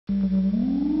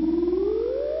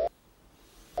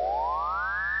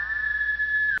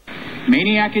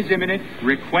Maniac is imminent.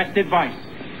 Request advice.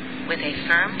 With a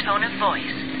firm tone of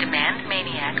voice, demand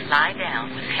Maniac lie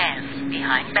down with hands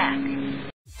behind back.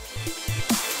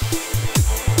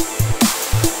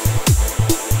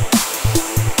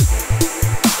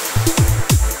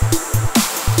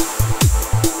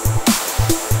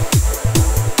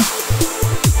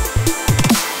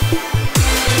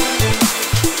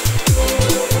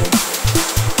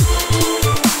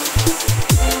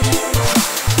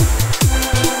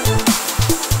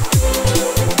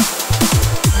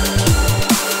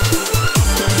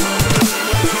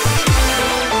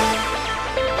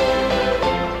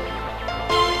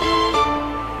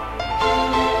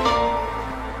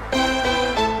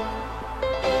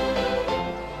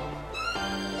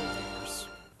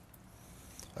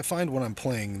 I find when I'm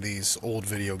playing these old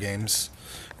video games,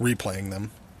 replaying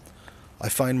them, I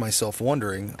find myself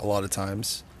wondering a lot of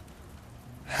times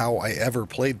how I ever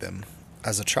played them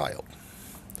as a child.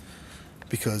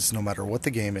 Because no matter what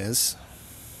the game is,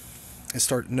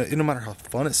 no matter how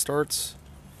fun it starts,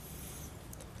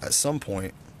 at some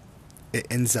point it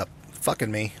ends up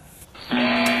fucking me.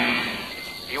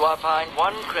 You are fined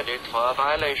 1 credit for a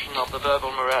violation of the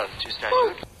verbal morality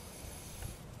statute.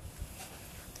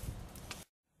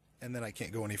 And then I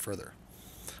can't go any further.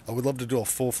 I would love to do a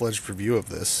full-fledged review of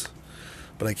this,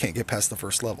 but I can't get past the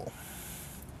first level.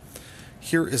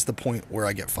 Here is the point where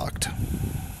I get fucked.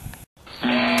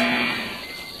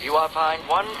 You are fined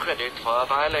 1 credit for a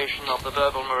violation of the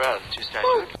verbal morality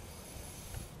statute.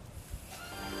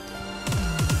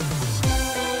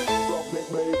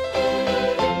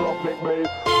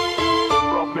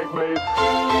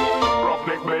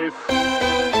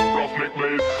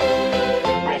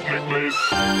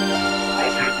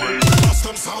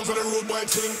 Sounds of the road boy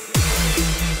thing.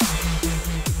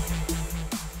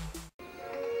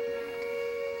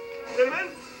 Gentlemen,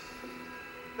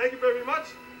 thank you very much,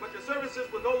 but your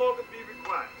services will no longer be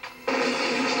required.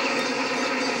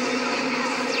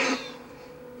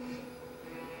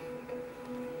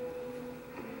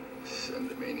 Send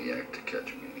the maniac to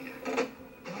catch a maniac.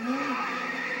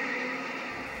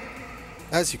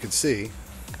 As you can see,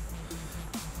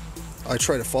 I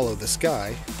try to follow this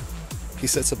guy. He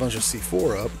sets a bunch of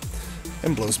C4 up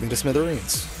and blows me to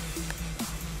smithereens.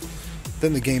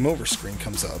 Then the game over screen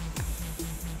comes up,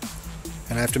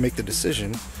 and I have to make the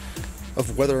decision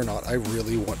of whether or not I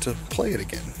really want to play it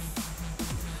again.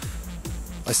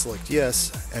 I select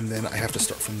yes, and then I have to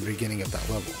start from the beginning of that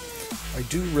level. I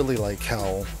do really like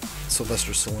how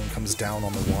Sylvester Stallone comes down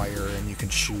on the wire and you can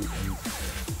shoot, and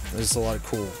there's a lot of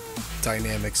cool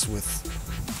dynamics with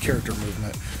character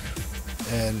movement,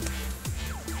 and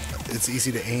it's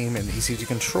easy to aim and easy to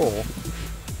control.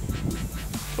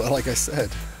 But like I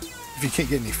said, if you can't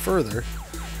get any further,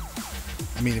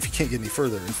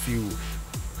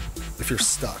 if you're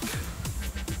stuck,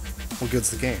 what good's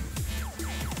the game?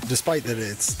 Despite that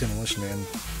it's Demolition Man,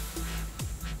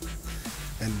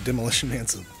 and Demolition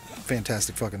Man's a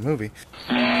fantastic fucking movie.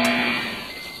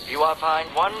 You are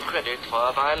fined 1 credit for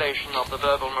a violation of the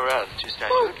verbal morality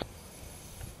statute.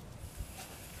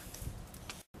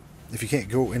 If you can't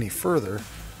go any further,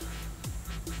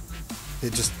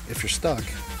 if you're stuck,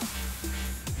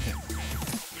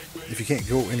 if you can't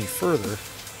go any further,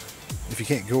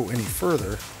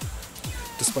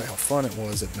 despite how fun it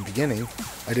was at the beginning,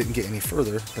 I didn't get any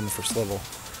further than the first level.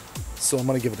 So I'm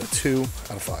going to give it a 2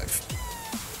 out of 5.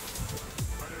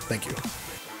 Thank you.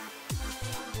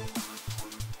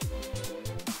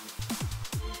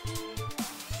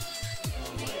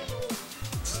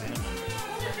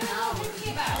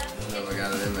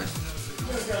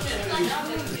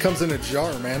 It comes in a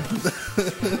jar, man.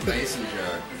 Mason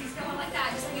jar.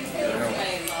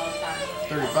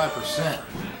 35%.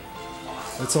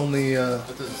 It's only That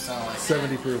doesn't sound like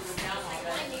 70 proof.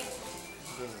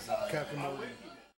 Doesn't sound like Captain Morgan.